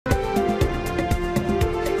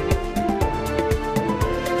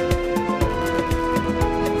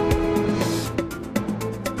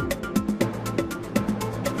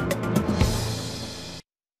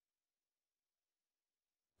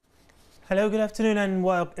Hello, good afternoon and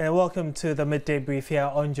welcome to the Midday Brief here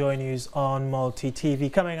on Joy News on Multi TV.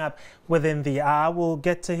 Coming up within the hour, we'll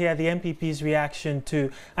get to hear the MPP's reaction to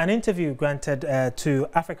an interview granted to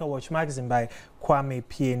Africa Watch magazine by Kwame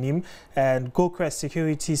Pienim. And Goldcrest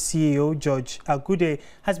Security CEO George Agude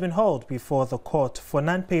has been hauled before the court for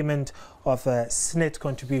non-payment of SNIT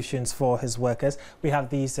contributions for his workers. We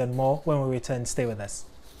have these and more when we return. Stay with us.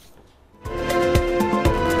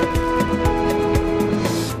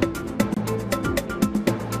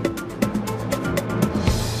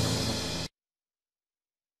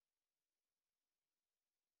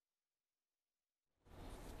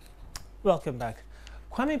 Welcome back.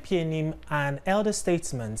 Kwame Pienim, an elder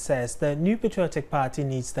statesman, says the New Patriotic Party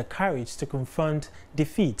needs the courage to confront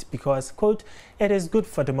defeat because, quote, it is good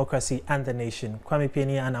for democracy and the nation. Kwame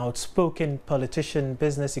Pienim, an outspoken politician,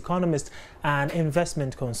 business economist and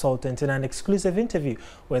investment consultant, in an exclusive interview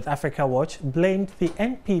with Africa Watch, blamed the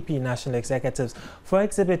NPP national executives for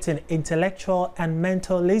exhibiting intellectual and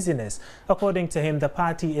mental laziness. According to him, the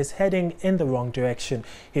party is heading in the wrong direction.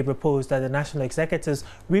 He proposed that the national executives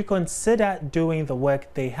reconsider doing the work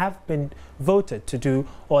they have been voted to do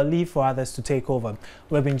or leave for others to take over.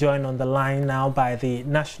 We've been joined on the line now by the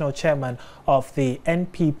national chairman of the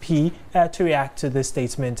NPP to react to this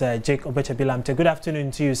statement, Jake Obechabilamte. Good afternoon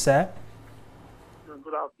to you, sir.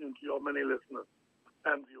 Good afternoon to your many listeners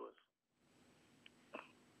and viewers.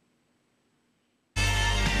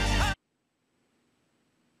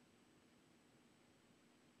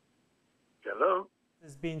 Hello?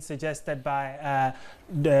 This is being suggested by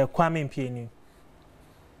Kwame Pienim.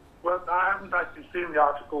 Well, I haven't actually seen the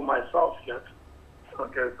article myself yet.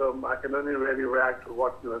 Okay, so I can only really react to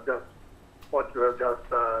what you have just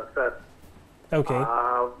said. Okay.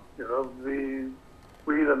 You know,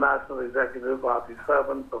 we, the National Executive, are the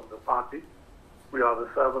servants of the party. We are the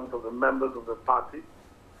servants of the members of the party.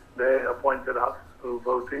 They appointed us through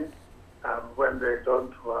voting, and when they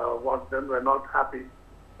don't want them, we're not happy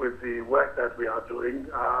with the work that we are doing,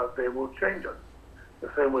 they will change us. The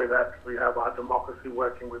same way that we have our democracy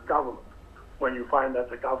working with government. When you find that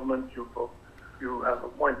the government you have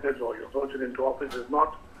appointed or you voted into office is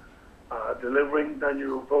not delivering, then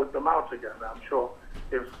you vote them out again. I'm sure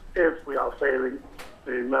if we are failing,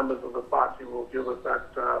 the members of the party will give us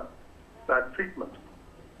that treatment.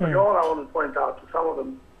 But all I want to point out to some of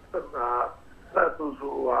the persons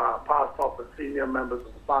who are passed off as senior members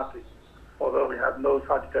of the party, although we have no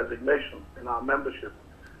such designation in our membership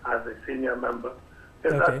as a senior member,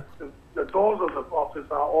 is that the doors of the office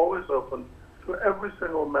are always open to every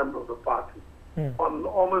single member of the party. On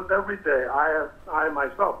almost every day, I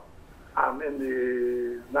myself am in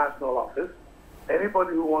the national office.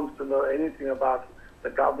 Anybody who wants to know anything about the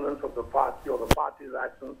governance of the party or the party's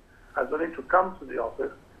actions has only to come to the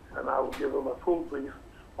office, and I will give them a full brief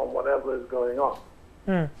on whatever is going on.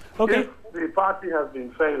 Okay. If the party has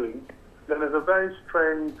been failing, then it's a very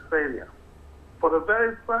strange failure. For the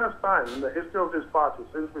very first time in the history of this party,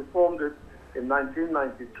 since we formed it in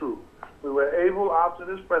 1992, we were able, after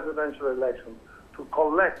this presidential election, to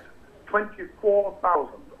collect 24,000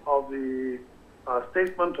 of the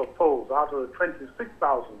statement of polls out of the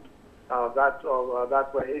 26,000 that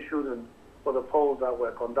were issued for the polls that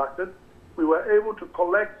were conducted. We were able to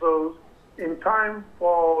collect those in time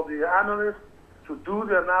for the analysts to do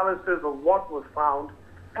the analysis of what was found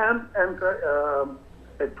and enter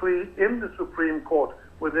a plea in the Supreme Court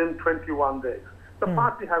within 21 days. The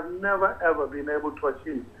party has never, ever been able to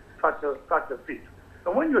achieve such a feat.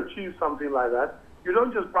 And when you achieve something like that, you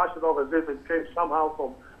don't just brush it off as if it came somehow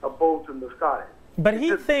from a bolt in the sky. But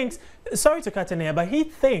he thinks, sorry to cut in here, but he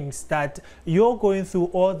thinks that you're going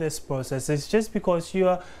through all this process is just because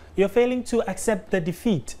you're failing to accept the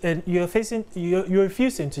defeat, and you're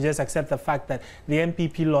refusing to just accept the fact that the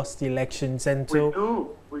NPP lost the elections. And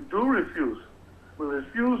so we do refuse. We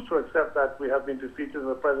refuse to accept that we have been defeated in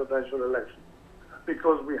the presidential election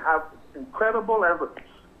because we have incredible evidence,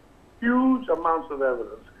 huge amounts of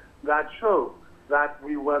evidence that show that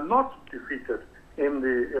we were not defeated in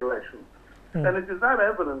the election. And it is that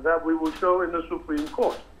evidence that we will show in the Supreme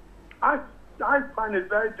Court. I find it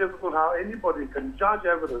very difficult how anybody can judge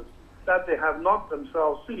evidence that they have not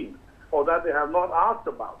themselves seen or that they have not asked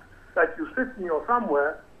about. That you sit in your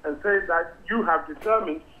somewhere and say that you have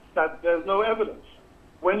determined that there's no evidence.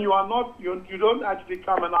 When you are not, you don't actually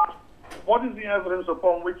come and ask, what is the evidence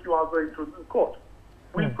upon which you are going to the court?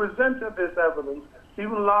 We presented this evidence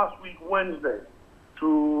even last week, Wednesday,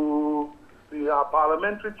 to our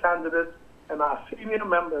parliamentary candidates and our senior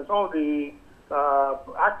members, all the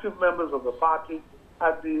active members of the party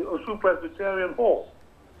at the Osu Presbyterian Hall.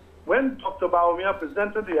 When Dr. Bawumia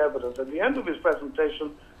presented the evidence, at the end of his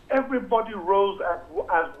presentation, everybody rose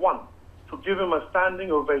as one to give him a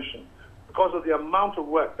standing ovation because of the amount of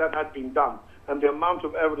work that had been done and the amount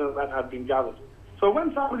of evidence that had been gathered. So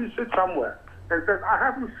when somebody sits somewhere and says, I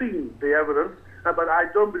haven't seen the evidence, but I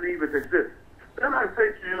don't believe it exists, then I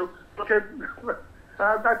say to you, okay,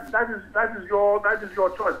 that is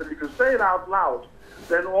your choice. And if you say it out loud,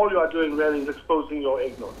 then all you are doing really is exposing your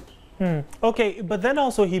ignorance. Okay, but then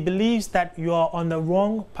also he believes that you are on the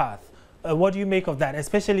wrong path. What do you make of that?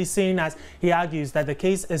 Especially seeing as he argues that the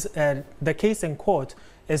case in court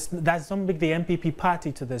is that doesn't make the MPP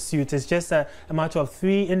party to the suit. It's just a matter of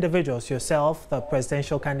three individuals: yourself, the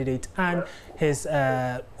presidential candidate, and his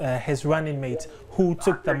running mate, who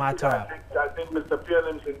took the matter up. I think Mr.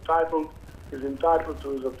 Piernim is entitled to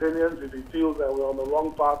his opinions. If he feels that we're on the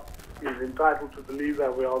wrong path, he's entitled to believe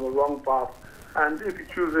that we're on the wrong path. And if he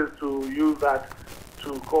chooses to use that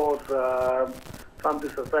to cause some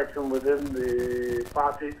disaffection within the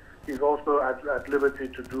party, he's also at liberty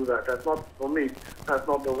to do that. That's not, for me, that's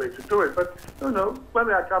not the way to do it. But, you know,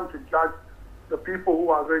 when I come to judge the people who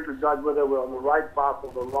are going to judge whether we're on the right path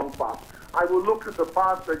or the wrong path, I will look at the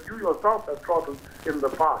path that you yourself have trodden in the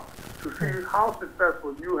past to see how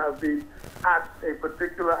successful you have been at a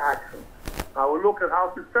particular action. I will look at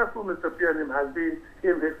how successful Mr. Piernim has been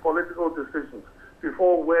in his political decisions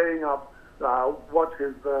before weighing up what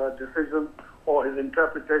his decision or his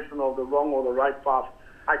interpretation of the wrong or the right path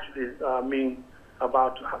actually mean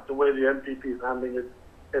about the way the MPP is handling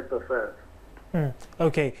its affairs.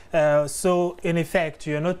 Okay, so in effect,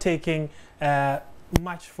 you're not taking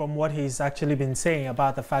much from what he's actually been saying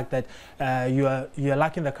about the fact that you're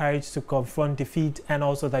lacking the courage to confront defeat and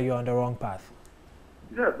also that you're on the wrong path.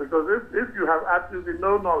 Yes, because if you have absolutely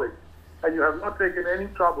no knowledge and you have not taken any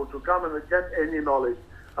trouble to come and get any knowledge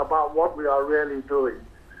about what we are really doing,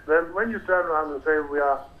 then when you turn around and say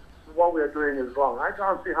what we are doing is wrong, I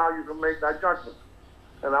can't see how you can make that judgment.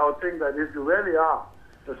 And I would think that if you really are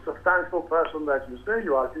the substantial person that you say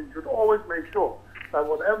you are, you should always make sure that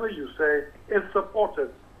whatever you say is supported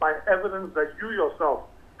by evidence that you yourself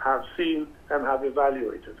have seen and have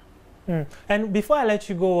evaluated. And before I let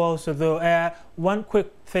you go also though, one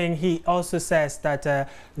quick thing, he also says that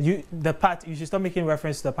you should stop making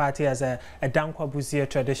reference to the party as a Dankwa Busia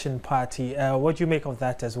tradition party. What do you make of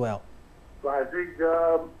that as well? Well, I think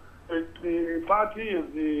the party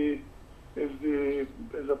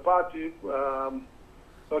is a party.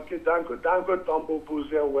 Okay, Dankwa Tombo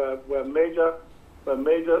Busia were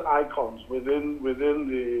major icons within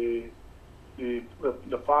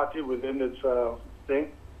the party, within its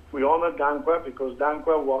thing. We honor Dankwa because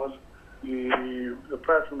Dankwa was the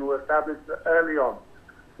person who established early on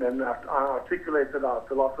and articulated our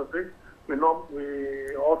philosophy. We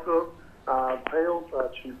also hailed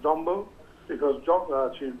Chief Dombo because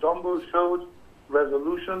Chief Dombo showed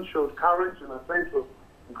resolution, showed courage in a face of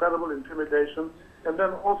incredible intimidation, and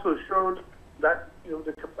then also showed that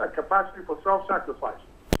the capacity for self-sacrifice.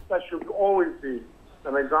 That should always be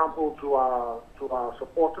an example to our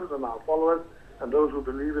supporters and our followers and those who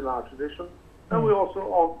believe in our tradition. And we also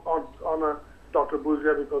honor Dr.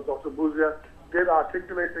 Busia because Dr. Busia did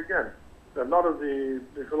articulate again that none of the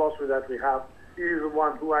philosophy that we have, he is the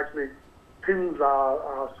one who actually pins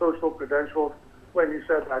our social credentials when he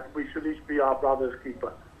said that we should each be our brother's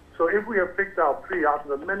keeper. So if we have picked out three out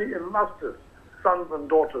of the many illustrious sons and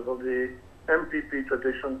daughters of the MPP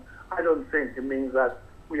tradition, I don't think it means that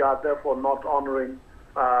we are therefore not honoring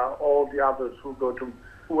all the others who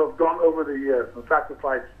have gone over the years and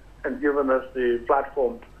sacrificed and given us the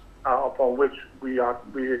platform upon which we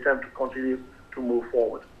attempt to continue to move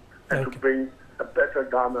forward and to bring a better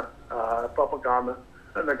Ghana, a proper Ghana,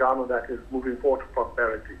 and a Ghana that is moving forward to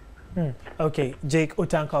prosperity. Okay, Jake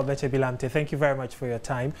Otankor Beche-Bilamte, thank you very much for your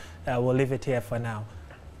time. We'll leave it here for now.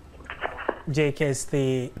 Jake is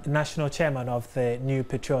the national chairman of the New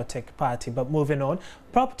Patriotic Party. But moving on,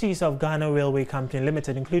 properties of Ghana Railway Company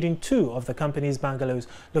Limited, including two of the company's bungalows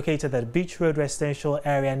located at Beach Road residential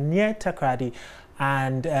area near Takrady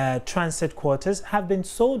and transit quarters, have been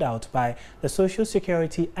sold out by the Social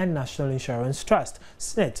Security and National Insurance Trust,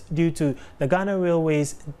 SNIT, due to the Ghana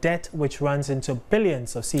Railway's debt, which runs into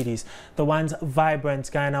billions of cedis. The once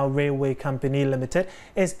vibrant Ghana Railway Company Limited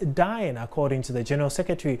is dying, according to the General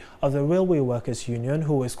Secretary of the Railway Workers Union,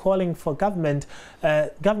 who is calling for government's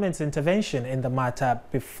intervention in the matter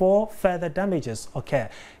before further damages occur.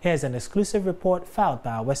 Here's an exclusive report filed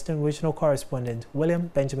by our Western Regional Correspondent,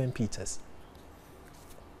 William Benjamin Peters.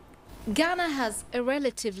 Ghana has a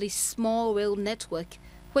relatively small rail network,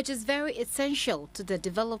 which is very essential to the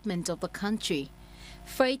development of the country.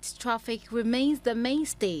 Freight traffic remains the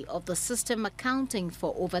mainstay of the system, accounting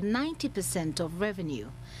for over 90% of revenue.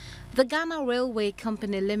 The Ghana Railway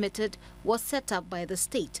Company Limited was set up by the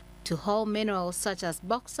state to haul minerals such as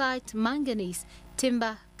bauxite, manganese,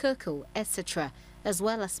 timber, cocoa, etc., as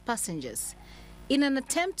well as passengers. In an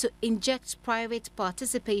attempt to inject private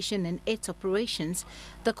participation in its operations,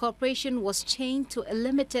 the corporation was changed to a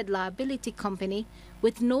limited liability company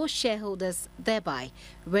with no shareholders, thereby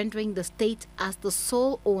rendering the state as the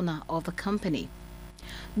sole owner of the company.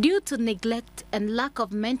 Due to neglect and lack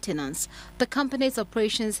of maintenance, the company's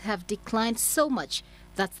operations have declined so much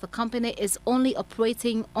that the company is only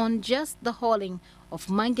operating on just the hauling of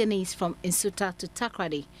manganese from Nsuta to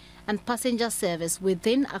Takrady and passenger service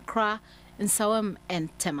within Accra, Nsawam and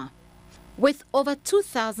Tema. With over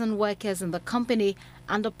 2,000 workers in the company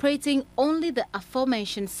and operating only the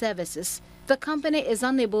aforementioned services, the company is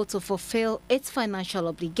unable to fulfill its financial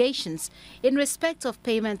obligations in respect of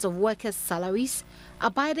payment of workers' salaries,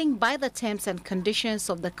 abiding by the terms and conditions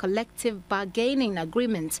of the collective bargaining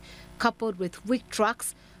agreement, coupled with weak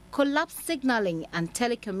trucks, collapsed signaling and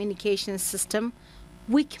telecommunications system,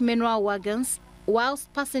 weak mineral wagons,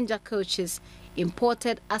 whilst passenger coaches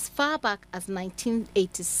imported as far back as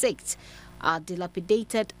 1986 are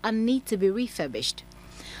dilapidated and need to be refurbished.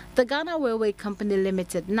 The Ghana Railway Company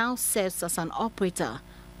Limited now serves as an operator,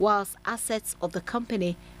 whilst assets of the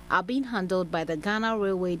company are being handled by the Ghana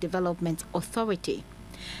Railway Development Authority.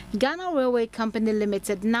 Ghana Railway Company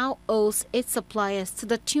Limited now owes its suppliers to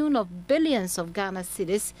the tune of billions of Ghana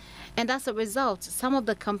cedis, and as a result, some of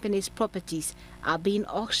the company's properties are being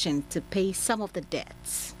auctioned to pay some of the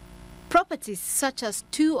debts. Properties such as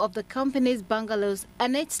 2 of the company's bungalows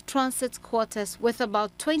and its transit quarters with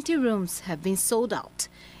about 20 rooms have been sold out.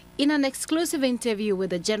 In an exclusive interview with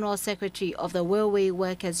the General Secretary of the Railway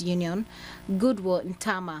Workers Union, Goodwill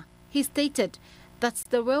Ntama, he stated that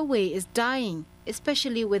the railway is dying,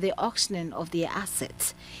 especially with the auctioning of their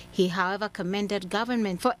assets. He, however, commended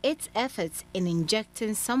government for its efforts in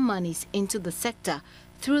injecting some monies into the sector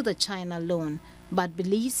through the China loan, but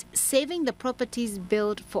believes saving the properties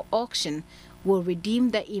built for auction will redeem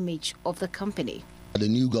the image of the company. The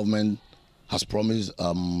new government has promised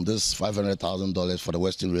this $500,000 for the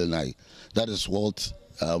Western Rail Line. That is what,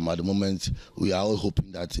 at the moment, we are all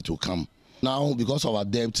hoping that it will come. Now, because of our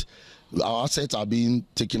debt, our assets are being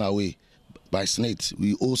taken away by SNIT.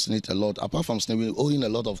 We owe SNIT a lot. Apart from SNIT, we're owing a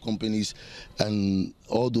lot of companies, and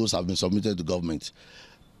all those have been submitted to government.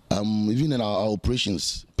 Even in our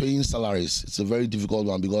operations, paying salaries, it's a very difficult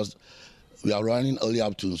one because we are running early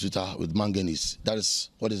up to Nsuta with manganese. That is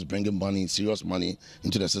what is bringing money, serious money,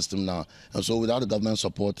 into the system now. And so without the government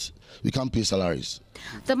support, we can't pay salaries.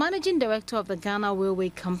 The managing director of the Ghana Railway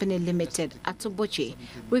Company Limited, Atoboche,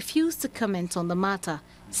 refused to comment on the matter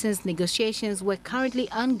since negotiations were currently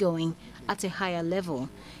ongoing at a higher level.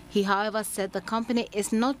 He, however, said the company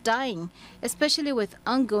is not dying, especially with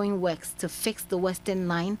ongoing works to fix the Western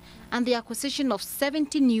Line and the acquisition of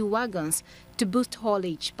 70 new wagons to boost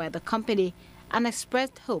haulage by the company, and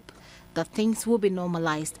expressed hope that things will be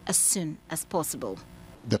normalized as soon as possible.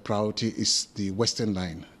 The priority is the Western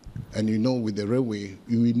Line. And you know, with the railway,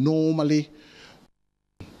 we normally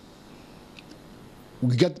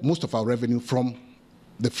get most of our revenue from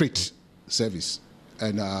the freight service.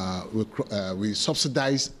 And we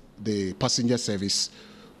subsidize the passenger service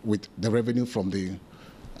with the revenue from the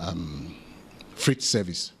freight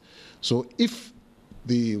service. So if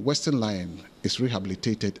the Western Line is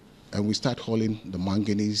rehabilitated and we start hauling the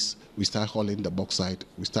manganese, we start hauling the bauxite,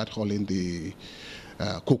 we start hauling the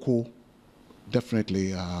cocoa,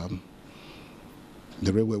 definitely the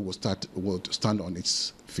railway will stand on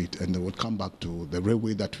its feet, and they will come back to the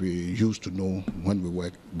railway that we used to know when we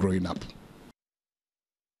were growing up.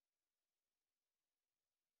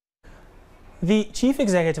 The Chief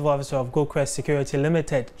Executive Officer of Goldcrest Security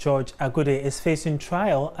Limited, George Agude, is facing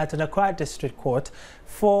trial at an Accra District Court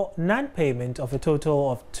for non-payment of a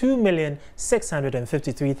total of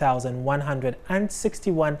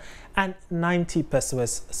 $2,653,161.90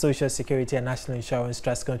 pesos Social Security and National Insurance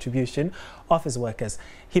Trust contribution of his workers.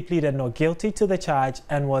 He pleaded not guilty to the charge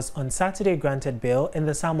and was on Saturday granted bail in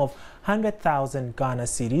the sum of 100,000 Ghana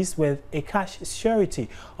cedis with a cash surety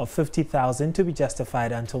of 50,000 to be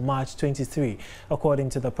justified until March 23. According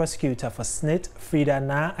to the prosecutor for SNIT, Frida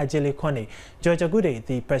Na Ajele Kone, George Agude,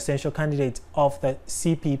 the presidential candidate of the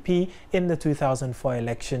CPP in the 2004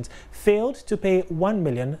 elections, failed to pay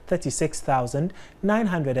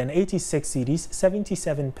 1,036,986 cedis,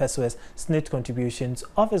 77 pesos SNIT contributions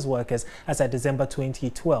of his workers as at December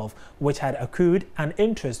 2012, which had accrued an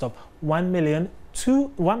interest of 1,000,000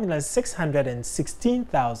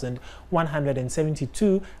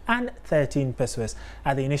 1,616,172 and 13 pesos.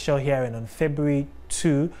 At the initial hearing on February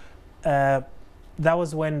 2, that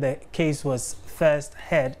was when the case was first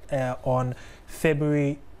heard on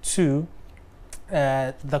February 2.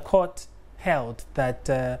 The court held that,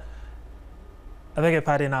 I beg your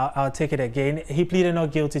pardon, I'll take it again. He pleaded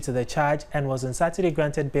not guilty to the charge and was on Saturday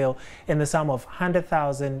granted bail in the sum of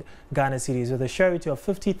 100,000 Ghana cedis with a surety of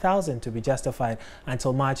 50,000 to be justified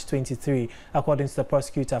until March 23, according to the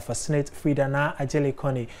prosecutor for SNIT, Fridana Ajele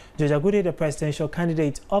Kone. Judge Agude, the presidential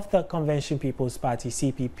candidate of the Convention People's Party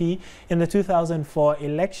 (CPP) in the 2004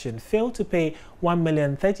 election, failed to pay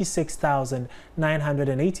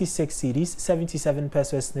 1,036,986 cedis, 77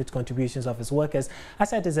 pesos SNIT contributions of his workers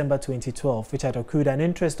as at December 2012, which had accrued an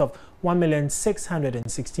interest of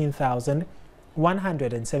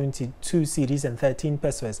 1,616,172 cedis and 13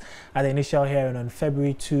 pesos. At the initial hearing on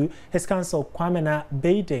February 2, his counsel Kwamena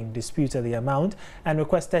Bading disputed the amount and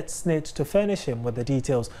requested SNIT to furnish him with the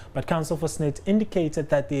details, but counsel for SNIT indicated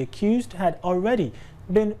that the accused had already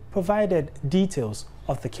been provided details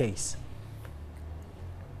of the case.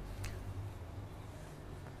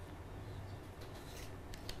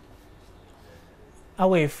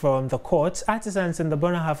 Away from the courts, artisans in the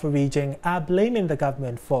Bonahafo region are blaming the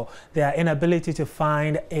government for their inability to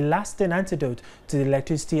find a lasting antidote to the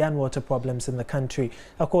electricity and water problems in the country.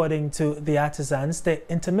 According to the artisans, the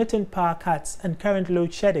intermittent power cuts and current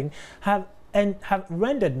load shedding have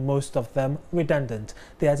rendered most of them redundant.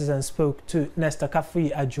 The artisans spoke to Nesta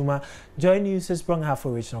Kafui Ajuma, Joy News'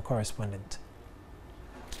 Bonahafo regional correspondent.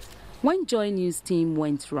 When Joy News team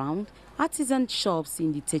went round, artisan shops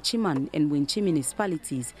in the Techiman and Wenchi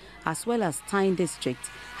municipalities, as well as Tyne district,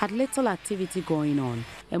 had little activity going on,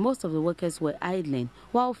 and most of the workers were idling,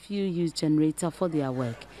 while few used generator for their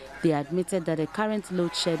work. They admitted that the current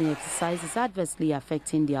load shedding exercise is adversely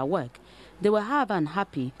affecting their work. They were, however,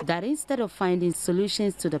 unhappy that instead of finding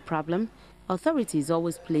solutions to the problem, authorities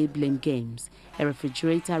always play blame games. A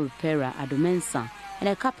refrigerator repairer, Adomensa, and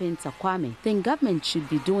a carpenter, Kwame, think government should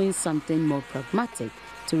be doing something more pragmatic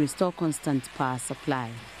to restore constant power supply.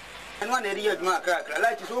 At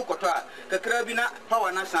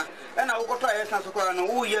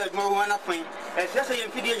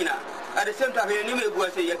the same time,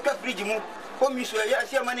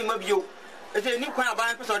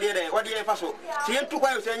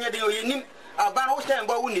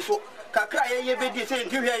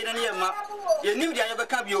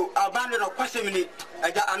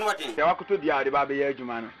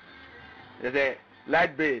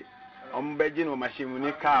 light bay, Beijing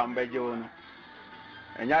machine, car, Beijing,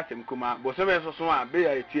 and Yasim Kuma, Bosomes or Swan,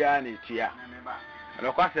 Bay, Tiani, Tia. And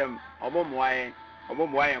of course, Obomway,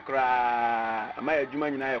 and cry, my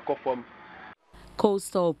Juman and I are conform.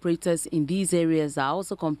 Coastal operators in these areas are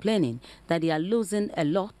also complaining that they are losing a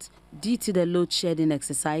lot due to the load shedding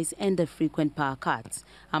exercise and the frequent power cuts.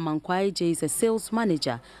 Amankwae J is a sales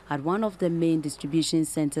manager at one of the main distribution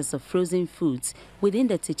centers of frozen foods within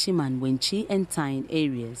the Techiman, Wenchi and Tyne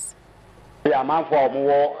areas. Techiman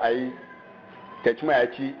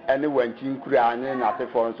and Wenchi Kurian after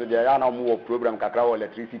foreign, so there are no more program Kakao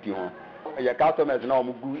electricity. Your customers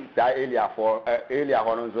know that area for area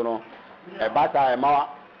horizontal. A bata ma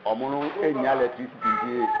omono enya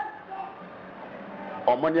electricity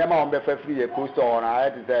omonia ma ombe free a coast on I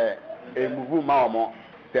had to a move ma omo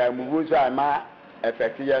the move ma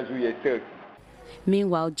effective we still.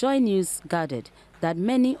 Meanwhile, Joy News gathered that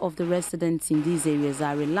many of the residents in these areas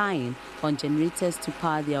are relying on generators to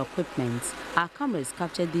power their equipment. Our cameras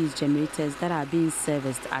captured these generators that are being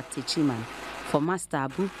serviced at Techiman. For Master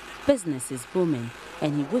Abu, business is booming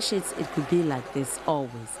and he wishes it could be like this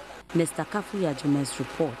always. Nesta Kafui Ajuma's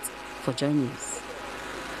report for Joy News.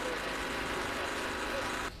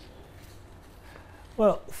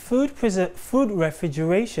 Well, food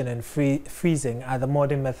refrigeration and freezing are the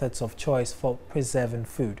modern methods of choice for preserving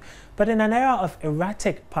food. But in an era of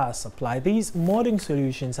erratic power supply, these modern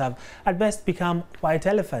solutions have at best become white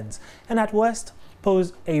elephants and at worst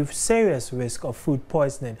pose a serious risk of food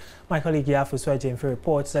poisoning. My colleague Yafu Swajemfe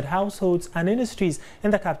reports that households and industries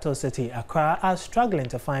in the capital city, Accra, are struggling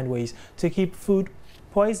to find ways to keep food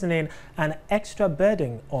poisoning an extra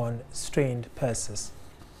burden on strained purses.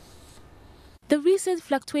 The recent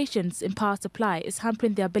fluctuations in power supply is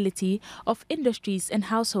hampering the ability of industries and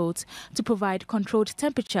households to provide controlled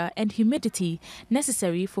temperature and humidity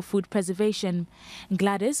necessary for food preservation.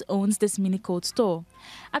 Gladys owns this mini cold store.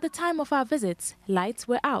 At the time of our visits, lights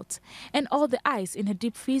were out and all the ice in her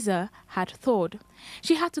deep freezer had thawed.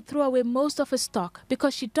 She had to throw away most of her stock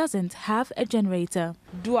because she doesn't have a generator.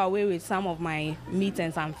 Do away with some of my meat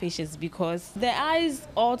and some fishes because the ice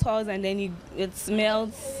all thaws and then it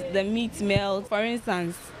smells, the meat smells. For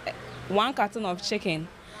instance, 1 carton of chicken,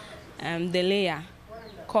 the layer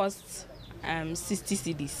costs 60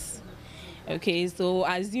 cedis. Okay, so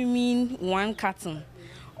assuming 1 carton,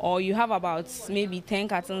 or you have about maybe 10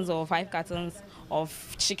 cartons or 5 cartons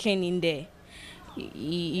of chicken in there,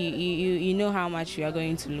 you know how much you are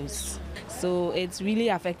going to lose. So it's really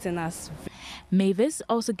affecting us. Mavis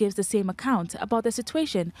also gives the same account about the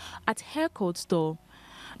situation at her cold store.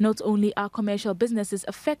 Not only are commercial businesses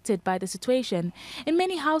affected by the situation, in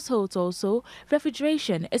many households also,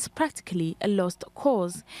 refrigeration is practically a lost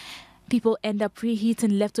cause. People end up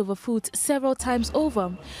reheating leftover foods several times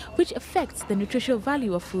over, which affects the nutritional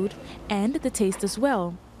value of food and the taste as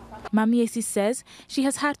well. Mamiesi says she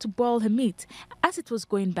has had to boil her meat as it was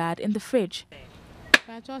going bad in the fridge.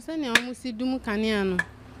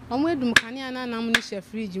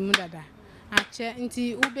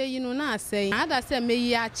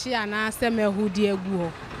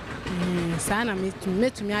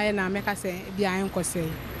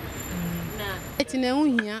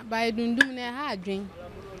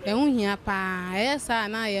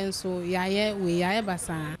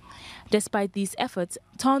 Despite these efforts,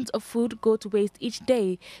 tons of food go to waste each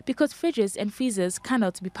day because fridges and freezers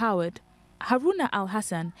cannot be powered. Haruna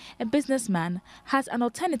Al-Hassan, a businessman, has an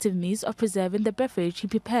alternative means of preserving the beverage he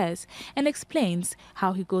prepares and explains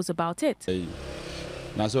how he goes about it. But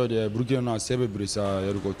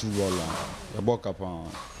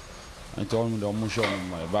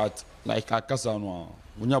like I casano,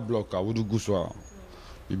 when you block, I would go so.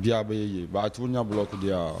 Be a baby, but when you block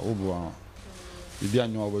the over, be a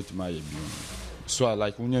new way to my so I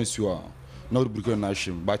like when you saw not broken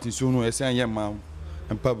nation, but it's soon as I am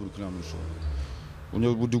and public namus. When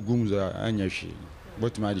you would do gooms and yashi,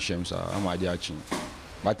 but my shames are my dear chin.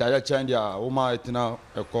 But I change ya, oh my, now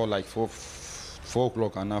I call like 4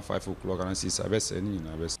 o'clock and now 5 o'clock and 6 I best any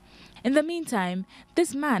best. In the meantime,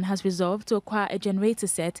 this man has resolved to acquire a generator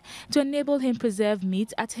set to enable him preserve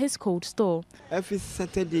meat at his cold store. Every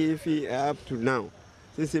Saturday, up to now,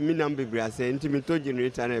 since a minimum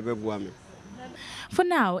generator. For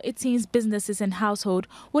now, it seems businesses and households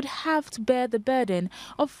would have to bear the burden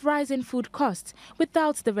of rising food costs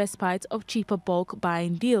without the respite of cheaper bulk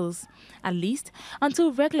buying deals, at least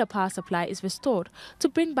until regular power supply is restored to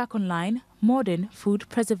bring back online modern food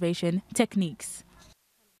preservation techniques.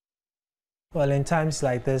 Well, in times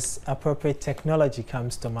like this, appropriate technology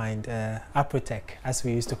comes to mind, Aprotech, as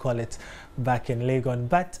we used to call it back in Legon.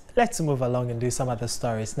 But let's move along and do some other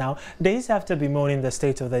stories. Now, days after bemoaning the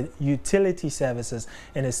state of the utility services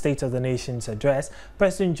in a State of the Nation's address,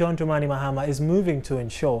 President John Dramani Mahama is moving to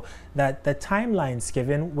ensure that the timelines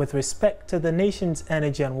given with respect to the nation's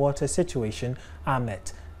energy and water situation are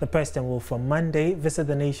met. The president will from Monday visit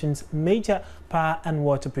the nation's major power and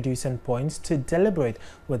water producing points to deliberate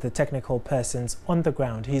with the technical persons on the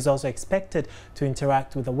ground. He is also expected to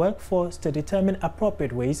interact with the workforce to determine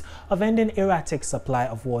appropriate ways of ending erratic supply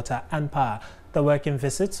of water and power. The working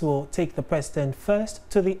visits will take the president first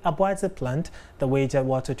to the Abuadze plant, the Wager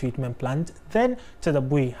water treatment plant, then to the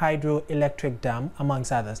Bui hydroelectric dam,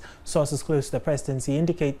 amongst others. Sources close to the presidency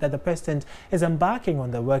indicate that the president is embarking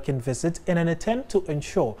on the working visit in an attempt to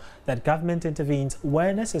ensure that government intervenes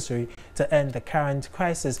where necessary to end the current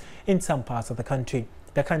crisis in some parts of the country.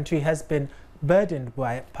 The country has been burdened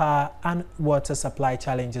by power and water supply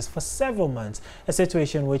challenges for several months, a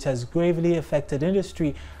situation which has gravely affected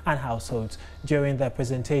industry and households. During the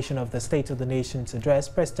presentation of the State of the Nation's address,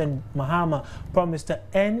 President Mahama promised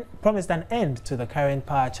an end to the current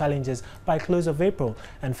power challenges by close of April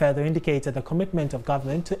and further indicated the commitment of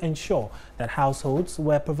government to ensure that households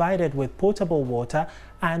were provided with potable water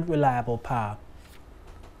and reliable power.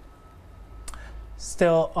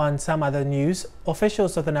 Still on some other news,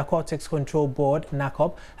 officials of the Narcotics Control Board,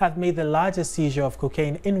 NACOB, have made the largest seizure of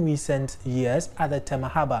cocaine in recent years at the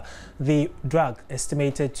Temahaba. The drug,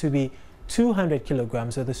 estimated to be 200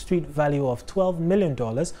 kilograms with a street value of $12 million,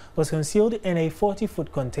 was concealed in a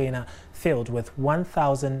 40-foot container filled with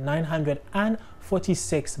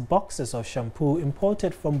 1,946 boxes of shampoo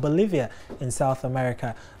imported from Bolivia in South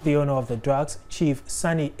America. The owner of the drugs, Chief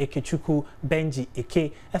Sani Ikechukwu Benji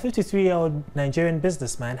Ike, a 53-year-old Nigerian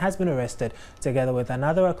businessman, has been arrested together with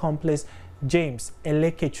another accomplice, James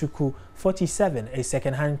Elekechuku, 47, a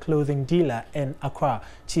second-hand clothing dealer in Accra.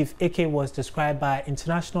 Chief Eke was described by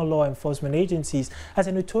international law enforcement agencies as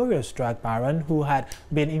a notorious drug baron who had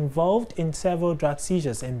been involved in several drug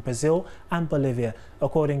seizures in Brazil and Bolivia.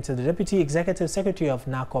 According to the Deputy Executive Secretary of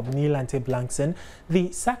NACOB, Neil Ante-Blankson,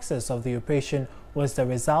 the success of the operation was the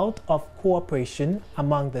result of cooperation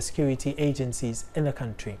among the security agencies in the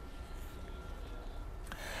country.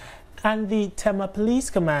 And the Tema Police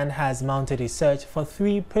Command has mounted a search for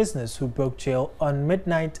 3 prisoners who broke jail at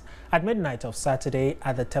midnight of Saturday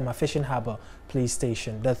at the Tema Fishing Harbour Police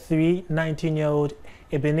Station. The 3 19-year-old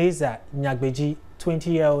Ebenezer Nyagbeji,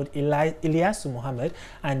 20-year-old Ilyasu Mohammed,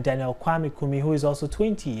 and Daniel Kwame Kumi, who is also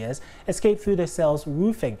 20 years, escaped through the cell's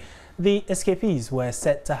roofing. The escapees were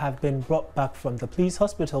said to have been brought back from the police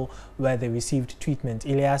hospital where they received treatment.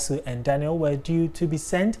 Ilyasu and Daniel were due to be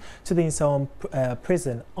sent to the Insawam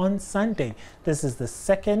prison on Sunday. This is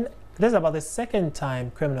about the second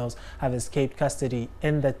time criminals have escaped custody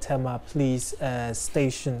in the Tema Police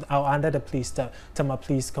Station, or under the Tema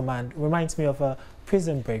Police Command. Reminds me of a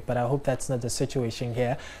prison break, but I hope that's not the situation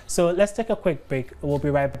here. So let's take a quick break. We'll be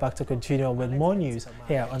right back to continue with more news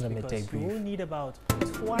here on the Midday Brief. You will need about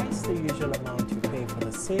twice the usual amount you pay for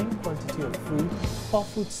the same quantity of food or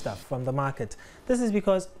foodstuff from the market. This is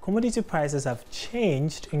because commodity prices have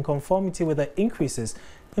changed in conformity with the increases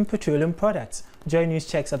in petroleum products. Joy News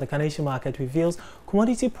checks at the Kaneshie market reveals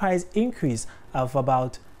commodity price increase of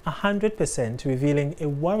about 100%, revealing a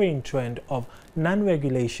worrying trend of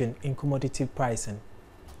non-regulation in commodity pricing.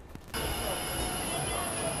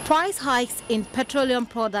 Price hikes in petroleum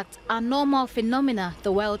products are normal phenomena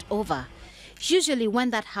the world over. Usually when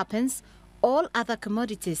that happens, all other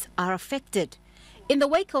commodities are affected. In the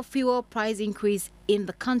wake of fuel price increase in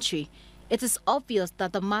the country, it is obvious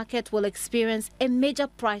that the market will experience a major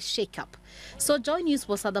price shake-up. So Joy News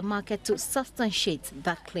was at the market to substantiate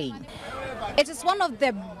that claim. It is one of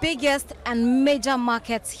the biggest and major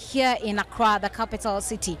markets here in Accra, the capital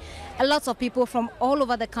city. A lot of people from all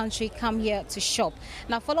over the country come here to shop.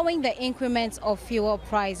 Now, following the increment of fuel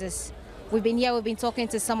prices, we've been talking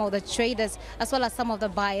to some of the traders as well as some of the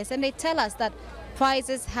buyers, and they tell us that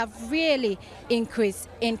prices have really increased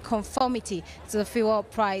in conformity to the fuel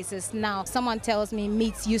prices. Now, someone tells me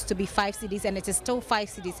meat used to be 5 cedis and it is still 5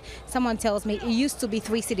 cedis. Someone tells me it used to be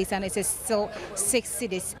 3 cedis and it is still 6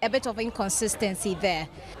 cedis. A bit of inconsistency there.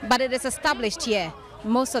 But it is established here.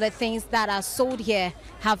 Most of the things that are sold here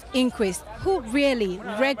have increased. Who really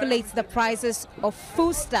regulates the prices of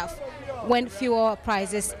foodstuff when fuel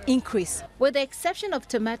prices increase? With the exception of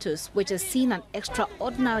tomatoes, which has seen an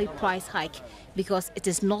extraordinary price hike because it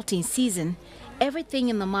is not in season, everything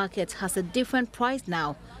in the market has a different price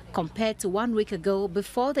now compared to 1 week ago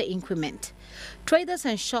before the increment. Traders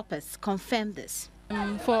and shoppers confirm this.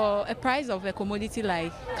 For a price of a commodity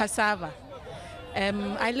like cassava,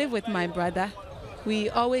 I live with my brother. We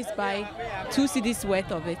always buy 2 cedis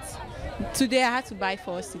worth of it. Today I had to buy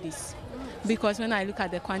 4 cedis because when I look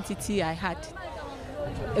at the quantity I had,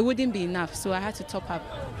 it wouldn't be enough, so I had to top up.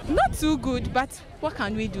 Not too good, but what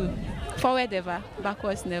can we do? Forward ever,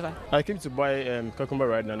 backwards never. I came to buy cucumber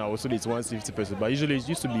right now. I was told it's 150 pesos, but usually it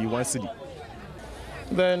used to be 1 cedi.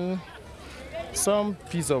 Then some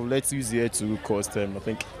piece of lettuce here to cost I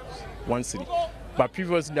think 1 cedi. But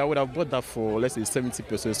previously I would have bought that for, let's say, 70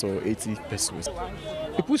 pesos or 80 pesos.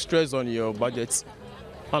 It puts stress on your budget.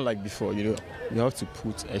 Unlike before, you have to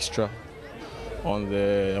put extra on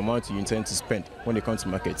the amount you intend to spend when you come to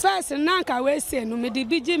market. First, nanka we say no me di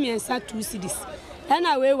biji me ensa 2 cedis. And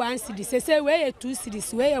I weigh 1 cedi. Say we 2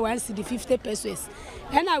 cedis, we 1 cedi 50 pesos.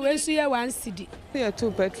 And I weigh so 1 cedi. Here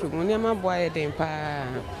 2 bedroom, niama boy den pa.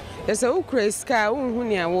 Ese u kreska unhu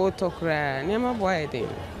nia wo tokra, niama boy den.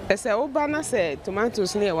 Ese u bana say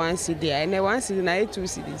tomatoes near 1 cedi, and 1 cedi na 2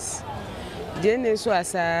 cedis. Jene so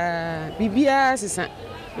asa bibia sisa.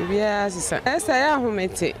 Esa ya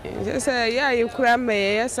humete. Esa ya yukura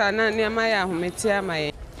me esa na niama ya humete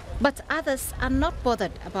amaye. But others are not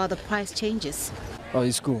bothered about the price changes. Oh,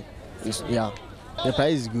 it's cool. Yeah, the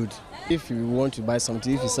price is good. If you want to buy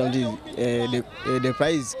something, if it's something, the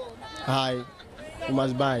price is high, you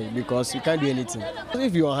must buy because you can't do anything.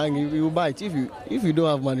 If you are hungry, you will buy it. If you don't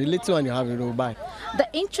have money, little one you have, you will buy. The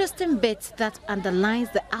interesting bit that underlines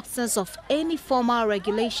the absence of any formal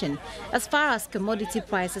regulation as far as commodity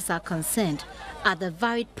prices are concerned are the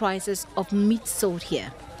varied prices of meat sold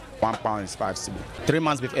here. £1 is 5 cedi. 3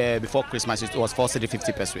 months before Christmas, it was 4 cedi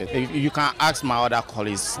 50 pesos. You can ask my other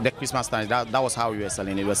colleagues, the Christmas time, that was how we were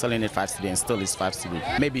selling it. We were selling it 5 cedi and still is 5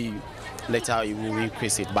 cedi. Maybe later it will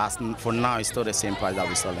increase it, but for now it's still the same price that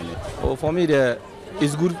we're selling it. Oh, for me,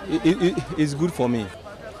 it's good. It's good for me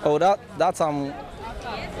Oh, that's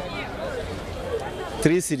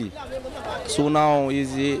 3 cedi. So now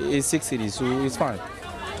it's 6 cedi, so it's fine.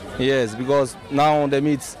 Yes, because now the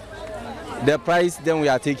meat, the price then we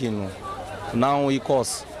are taking now it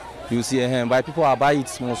costs. You see, but people are buying it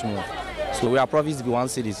small. So we are profits to be 1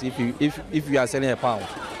 cedi if you are selling a pound.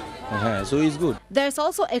 So it's good. There's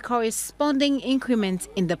also a corresponding increment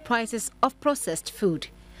in the prices of processed food.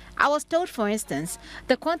 I was told, for instance,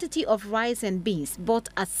 the quantity of rice and beans bought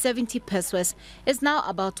at 70 pesos is now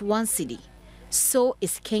about 1 cedi. So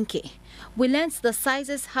is kenke. We learned the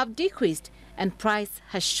sizes have decreased and price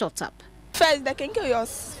has shot up. First, the kenke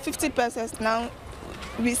was 50 pesos. Now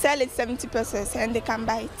we sell it 70 pesos and they can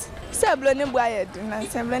buy it.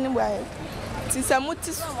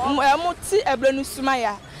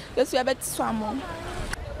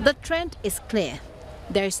 The trend is clear.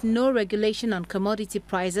 There is no regulation on commodity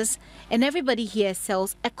prices, and everybody here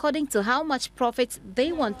sells according to how much profits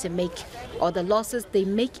they want to make or the losses they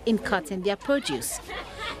make in cutting their produce.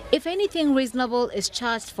 If anything reasonable is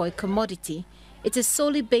charged for a commodity, it is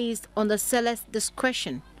solely based on the seller's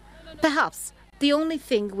discretion. Perhaps the only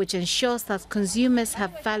thing which ensures that consumers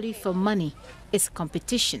have value for money is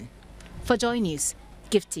competition. For Joy News,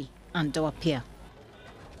 Gifty and Doapia.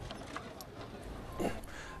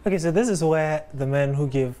 Okay, so this is where the men who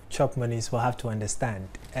give chop monies will have to understand.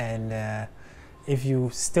 And if you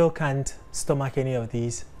still can't stomach any of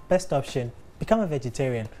these, best option, become a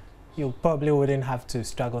vegetarian. You probably wouldn't have to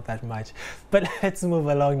struggle that much. But let's move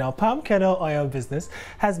along now. Palm kernel oil business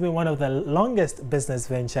has been one of the longest business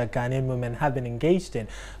venture Ghanaian women have been engaged in.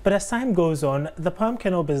 But as time goes on, the palm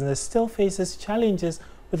kernel business still faces challenges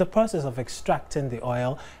with the process of extracting the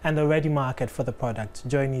oil and the ready market for the product.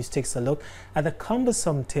 Joy News takes a look at the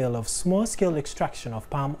cumbersome tale of small-scale extraction of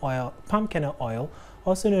palm kernel oil,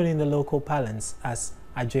 also known in the local parlance as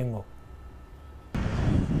ajengo.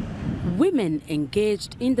 Women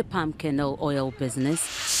engaged in the palm kernel oil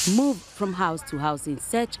business move from house to house in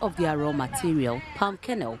search of their raw material, palm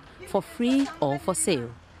kernel, for free or for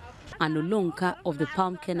sale. An olonka of the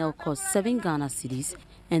palm kernel costs 7 Ghana cedis,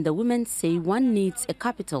 and the women say one needs a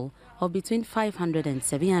capital of between 500 and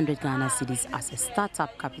 700 Ghana cedis as a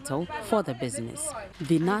startup capital for the business.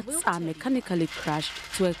 The nuts are mechanically crushed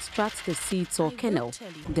to extract the seeds or kernel.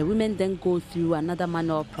 The women then go through another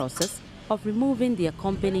manual process of removing the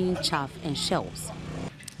accompanying chaff and shells.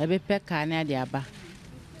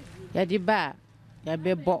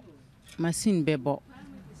 Machine bebo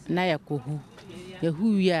na yakohu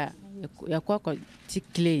yahu ya yakwako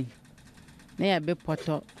clean na yabe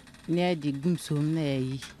poto na di gumsum na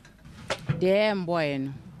yi de mboy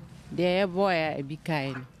no de boy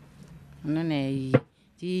ebikai no na yi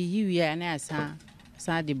ti hiwi ya na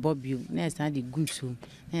sa di bobio na sa di gumsum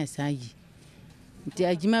na sa yi ti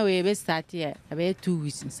ajima we be start ya abe 2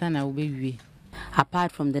 weeks sana we be.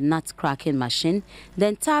 Apart from the nut cracking machine, the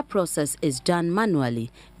entire process is done manually,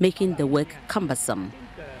 making the work cumbersome.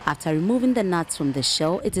 After removing the nuts from the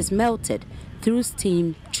shell, it is melted through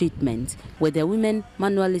steam treatment, with the women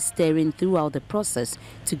manually stirring throughout the process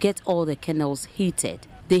to get all the kernels heated.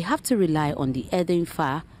 They have to rely on the earthen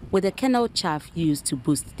fire, with the kernel chaff used to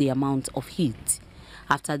boost the amount of heat.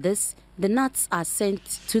 After this, the nuts are sent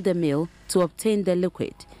to the mill to obtain the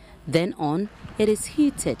liquid. Then on, it is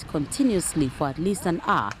heated continuously for at least an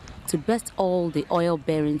hour to burst all the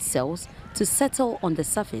oil-bearing cells to settle on the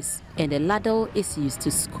surface, and a ladle is used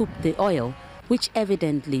to scoop the oil, which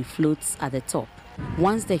evidently floats at the top.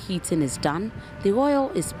 Once the heating is done, the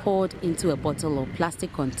oil is poured into a bottle or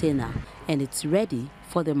plastic container, and it's ready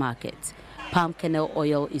for the market. Palm kernel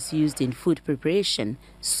oil is used in food preparation,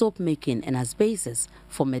 soap making, and as basis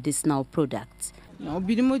for medicinal products.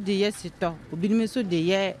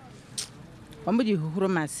 Omudi huro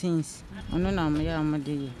machines ono na mo ya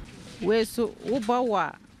omudi we so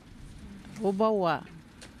ubawa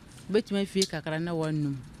betuma fie kakara na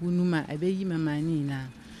wonum unuma abeyi mamani na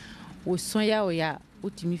wo son ya o ya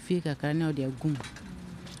utimi fie kakara na o de agum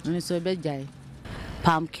ono so bejai.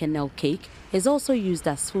 Palm kernel cake is also used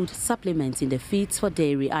as food supplement in the feeds for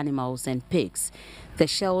dairy animals and pigs. The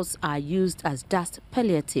shells are used as dust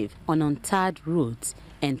palliative on untarred roads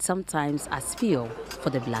and sometimes as fuel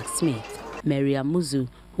for the blacksmith. Maria Muzu,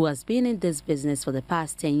 who has been in this business for the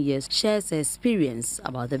past 10 years, shares her experience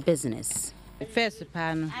about the business. First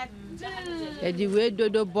pan, the way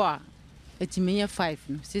dodo boa, it's me 5.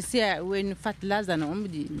 See, when fertilizer and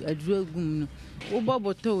omdi a drug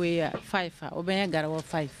Obo to 5, Obey Garawa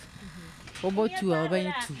 5. Obo 2,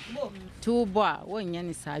 Obey 2. 2 boa, 1 yen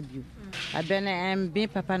is abu. I been and be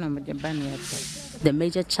papa no the banner. The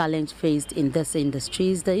major challenge faced in this industry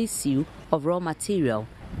is the issue of raw material,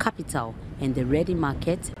 capital, and the ready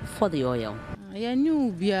market for the oil.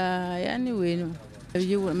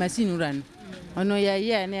 Machine run. Ono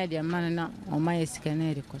ya na dia man na o my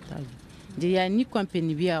scanner record. The new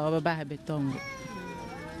company be our betongo.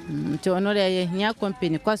 To honor a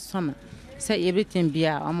company cost summer. Say everything be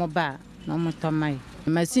a mobile, no more tomai.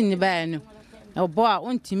 Machine by no. A boy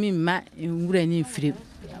won't to me ma in running free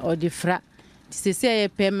or the fra. To say a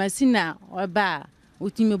pair machine or bar.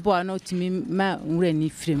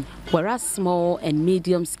 Whereas small and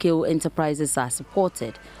medium-scale enterprises are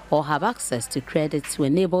supported or have access to credit to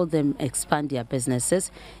enable them expand their businesses,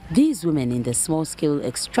 these women in the small-scale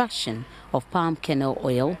extraction of palm kernel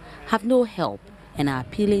oil have no help and are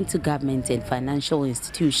appealing to government and financial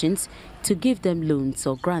institutions to give them loans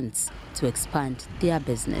or grants to expand their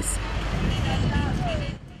business.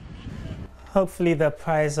 Hopefully the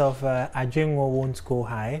price of Ajingo won't go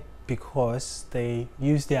high, because they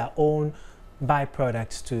use their own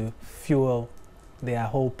byproducts to fuel their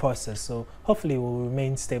whole process. So hopefully it will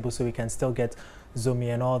remain stable so we can still get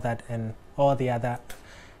Zomi and all that and all the other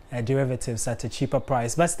derivatives at a cheaper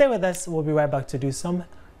price. But stay with us. We'll be right back to do some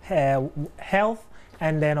health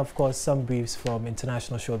and then, of course, some briefs from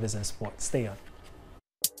international showbiz and sports. Stay on.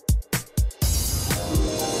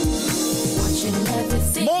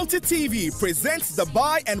 Multi-TV presents the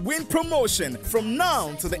Buy and Win promotion from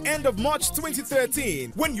now to the end of March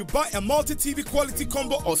 2013. When you buy a Multi-TV quality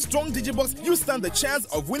combo or strong digibox, you stand the chance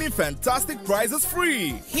of winning fantastic prizes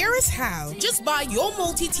free. Here is how. Just buy your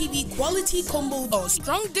Multi-TV quality combo or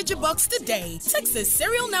strong digibox today. Text the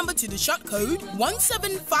serial number to the short code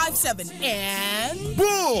 1757 and...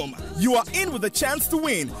 boom! You are in with a chance to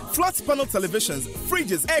win. Flat panel televisions,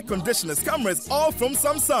 fridges, air conditioners, cameras, all from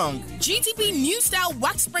Samsung. GTP New Style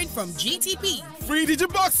Wax Spray from GTP. Free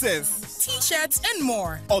digiboxes, t-shirts and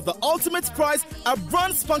more. Or the ultimate prize, a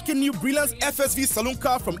brand spanking new Brilliance FSV saloon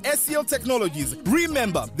car from SCL Technologies.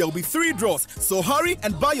 Remember, there will be 3 draws, so hurry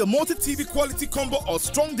and buy your Multi-TV quality combo or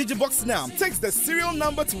strong digibox now. Text the serial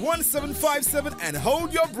number to 1757 and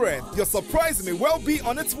hold your breath. Your surprise may well be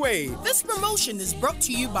on its way. This promotion is brought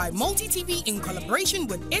to you by Multi-TV in collaboration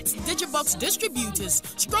with its digibox distributors,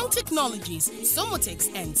 Strong Technologies,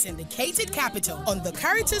 Somotix, and Syndicated Capital on the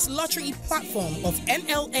Caritas Lottery platform of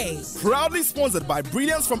NLA. Proudly sponsored by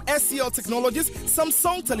Brilliance from SCL Technologies,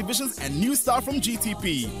 Samsung Televisions, and New Star from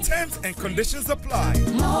GTP. Terms and conditions apply.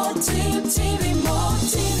 More TV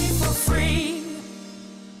for free.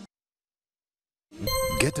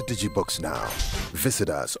 Get a Digibox now. Visit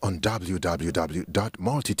us on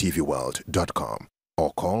www.multitvworld.com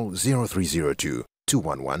or call 0302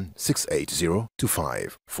 211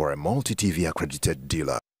 68025 for a Multi-TV accredited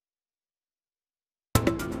dealer.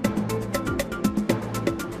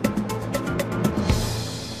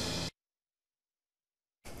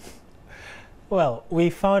 Well, we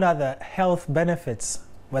found out the health benefits,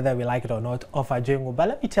 whether we like it or not, of Ajingo. But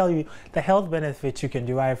let me tell you the health benefits you can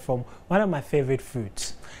derive from one of my favorite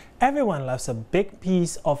fruits. Everyone loves a big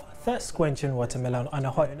piece of thirst-quenching watermelon on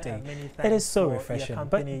a hot day. It is so refreshing.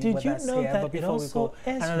 But did you know that it also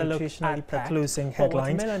is nutritionally packed? Closing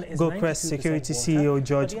headlines, GoCrest Security CEO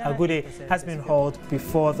George Agude has been hauled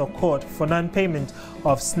before the court for non-payment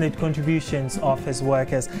of SNID contributions of his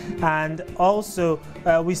workers. And also,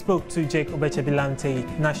 we spoke to Jake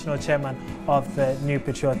Obeche-Bilante, national chairman of the New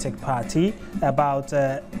Patriotic Party, about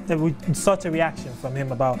we sought a reaction from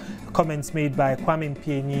him about comments made by Kwame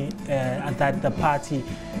Mpieni that the party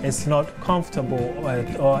is not comfortable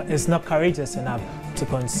or is not courageous enough to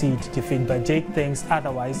concede defeat. But Jake thinks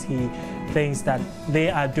otherwise. He thinks that they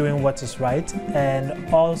are doing what is right and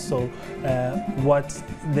also what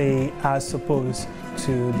they are supposed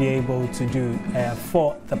to be able to do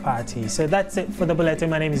for the party. So that's it for the bulletin.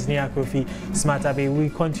 My name is Nia Kofi Smartabe. We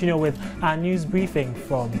continue with our news briefing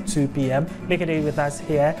from 2 p.m. Make a day with us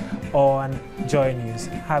here on Joy News.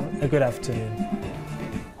 Have a good afternoon.